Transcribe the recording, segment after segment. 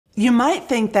You might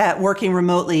think that working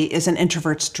remotely is an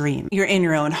introvert's dream. You're in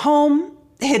your own home,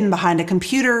 hidden behind a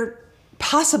computer,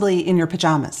 possibly in your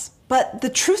pajamas. But the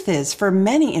truth is, for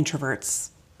many introverts,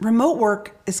 remote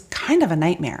work is kind of a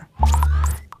nightmare.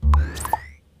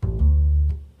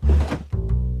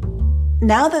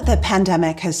 Now that the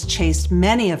pandemic has chased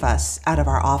many of us out of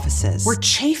our offices, we're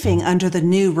chafing under the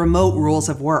new remote rules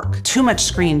of work. Too much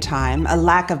screen time, a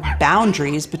lack of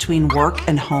boundaries between work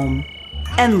and home,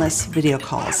 endless video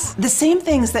calls. The same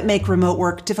things that make remote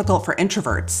work difficult for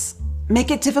introverts make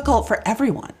it difficult for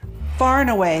everyone. Far and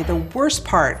away, the worst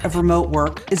part of remote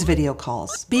work is video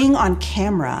calls. Being on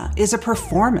camera is a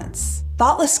performance.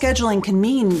 Thoughtless scheduling can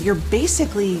mean you're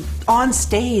basically on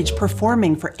stage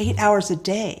performing for 8 hours a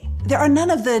day. There are none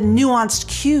of the nuanced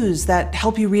cues that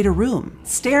help you read a room.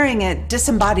 Staring at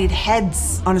disembodied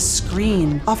heads on a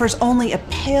screen offers only a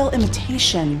pale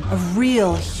imitation of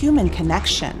real human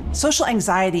connection. Social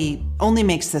anxiety only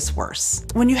makes this worse.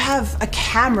 When you have a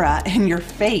camera in your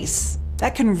face,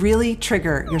 that can really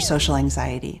trigger your social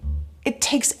anxiety. It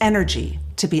takes energy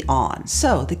to be on.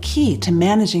 So the key to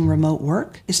managing remote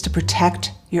work is to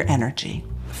protect your energy.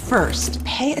 First,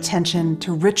 pay attention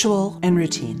to ritual and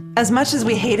routine. As much as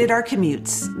we hated our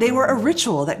commutes, they were a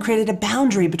ritual that created a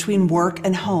boundary between work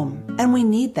and home, and we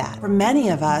need that. For many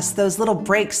of us, those little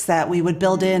breaks that we would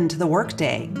build into the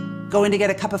workday, going to get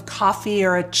a cup of coffee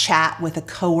or a chat with a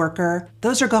coworker,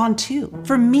 those are gone too.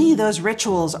 For me, those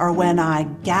rituals are when I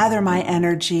gather my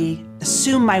energy,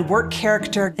 assume my work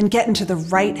character, and get into the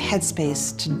right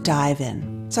headspace to dive in.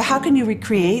 So how can you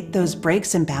recreate those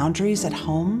breaks and boundaries at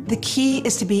home? The key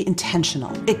is to be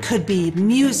intentional. It could be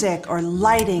music or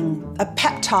lighting, a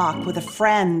pep talk with a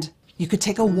friend. You could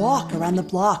take a walk around the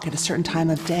block at a certain time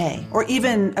of day, or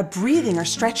even a breathing or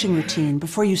stretching routine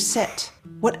before you sit.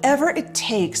 Whatever it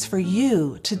takes for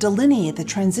you to delineate the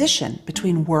transition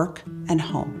between work and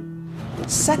home.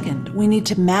 Second, we need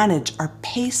to manage our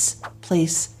pace,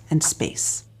 place, and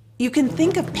space. You can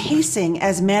think of pacing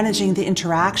as managing the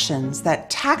interactions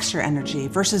that tax your energy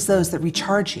versus those that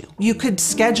recharge you. You could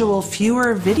schedule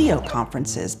fewer video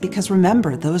conferences because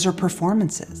remember, those are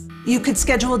performances. You could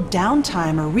schedule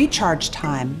downtime or recharge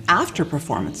time after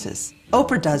performances.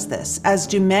 Oprah does this, as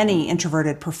do many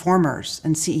introverted performers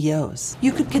and CEOs.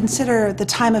 You could consider the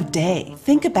time of day.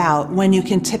 Think about when you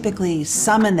can typically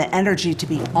summon the energy to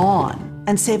be on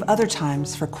and save other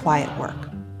times for quiet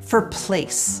work. For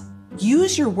place,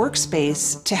 use your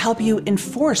workspace to help you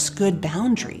enforce good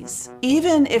boundaries.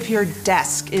 Even if your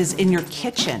desk is in your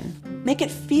kitchen, make it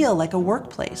feel like a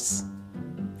workplace.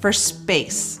 For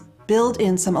space, build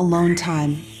in some alone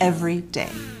time every day.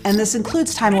 And this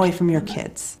includes time away from your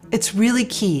kids. It's really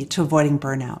key to avoiding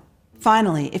burnout.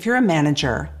 Finally, if you're a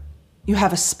manager, you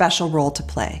have a special role to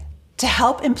play. To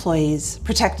help employees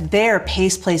protect their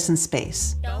pace, place, and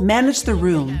space, manage the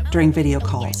room during video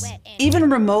calls. Even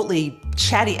remotely,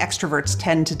 chatty extroverts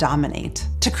tend to dominate.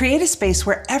 To create a space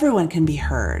where everyone can be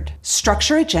heard,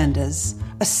 structure agendas,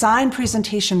 assign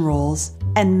presentation roles,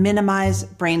 and minimize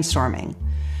brainstorming.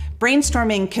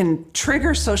 Brainstorming can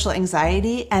trigger social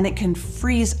anxiety and it can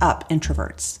freeze up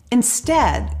introverts.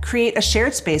 Instead, create a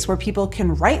shared space where people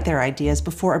can write their ideas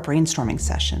before a brainstorming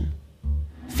session.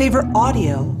 Favor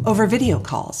audio over video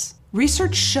calls.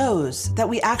 Research shows that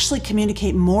we actually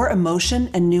communicate more emotion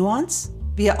and nuance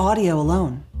via audio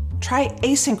alone. Try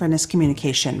asynchronous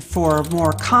communication for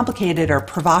more complicated or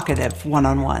provocative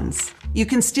one-on-ones. You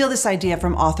can steal this idea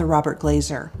from author Robert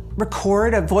Glazer.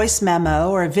 Record a voice memo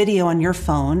or a video on your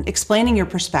phone explaining your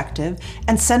perspective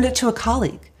and send it to a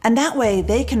colleague. And that way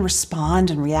they can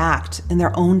respond and react in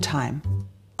their own time.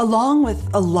 Along with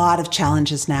a lot of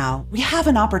challenges now, we have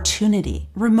an opportunity.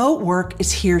 Remote work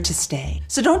is here to stay.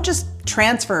 So don't just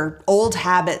transfer old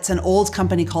habits and old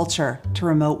company culture to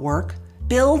remote work.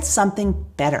 Build something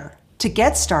better. To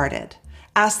get started,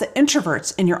 ask the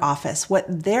introverts in your office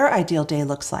what their ideal day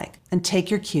looks like and take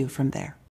your cue from there.